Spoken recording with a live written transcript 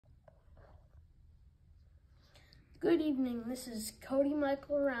Good evening, this is Cody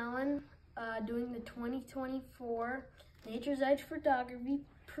Michael Rauen doing the 2024 Nature's Edge Photography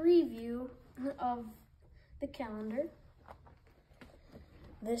preview of the calendar.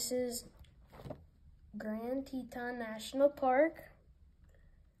 This is Grand Teton National Park.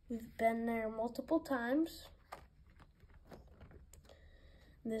 We've been there multiple times.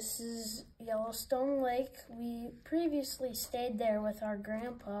 This is Yellowstone Lake. We previously stayed there with our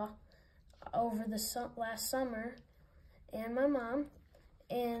grandpa over the last summer and my mom,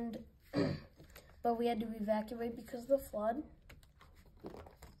 but we had to evacuate because of the flood.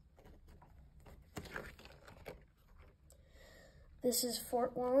 This is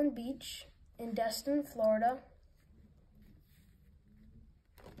Fort Wallen Beach in Destin, Florida.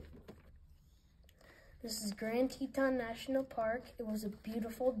 This is Grand Teton National Park. It was a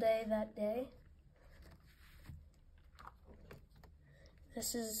beautiful day that day.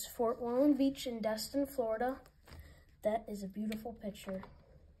 This is Fort Wallen Beach in Destin, Florida. That is a beautiful picture.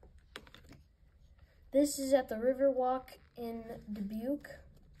 This is at the Riverwalk in Dubuque.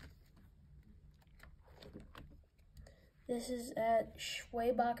 This is at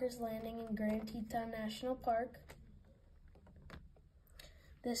Schwebacher's Landing in Grand Teton National Park.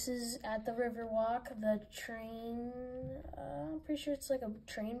 This is at the Riverwalk, the train, I'm pretty sure it's like a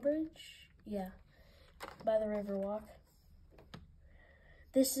train bridge. Yeah, by the Riverwalk.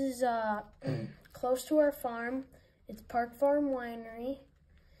 This is close to our farm. It's Park Farm Winery.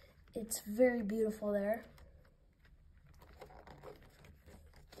 It's very beautiful there.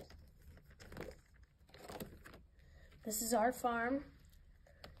 This is our farm.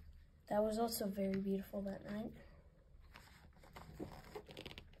 That was also very beautiful that night.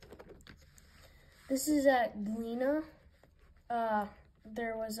 This is at Galena.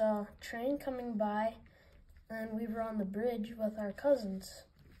 There was a train coming by and we were on the bridge with our cousins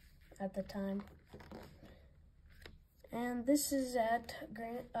at the time. And this is at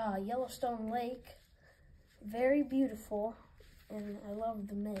Yellowstone Lake. Very beautiful, and I love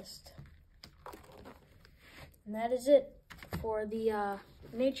the mist. And that is it for the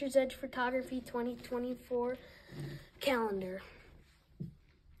Nature's Edge Photography 2024 calendar.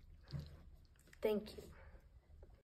 Thank you.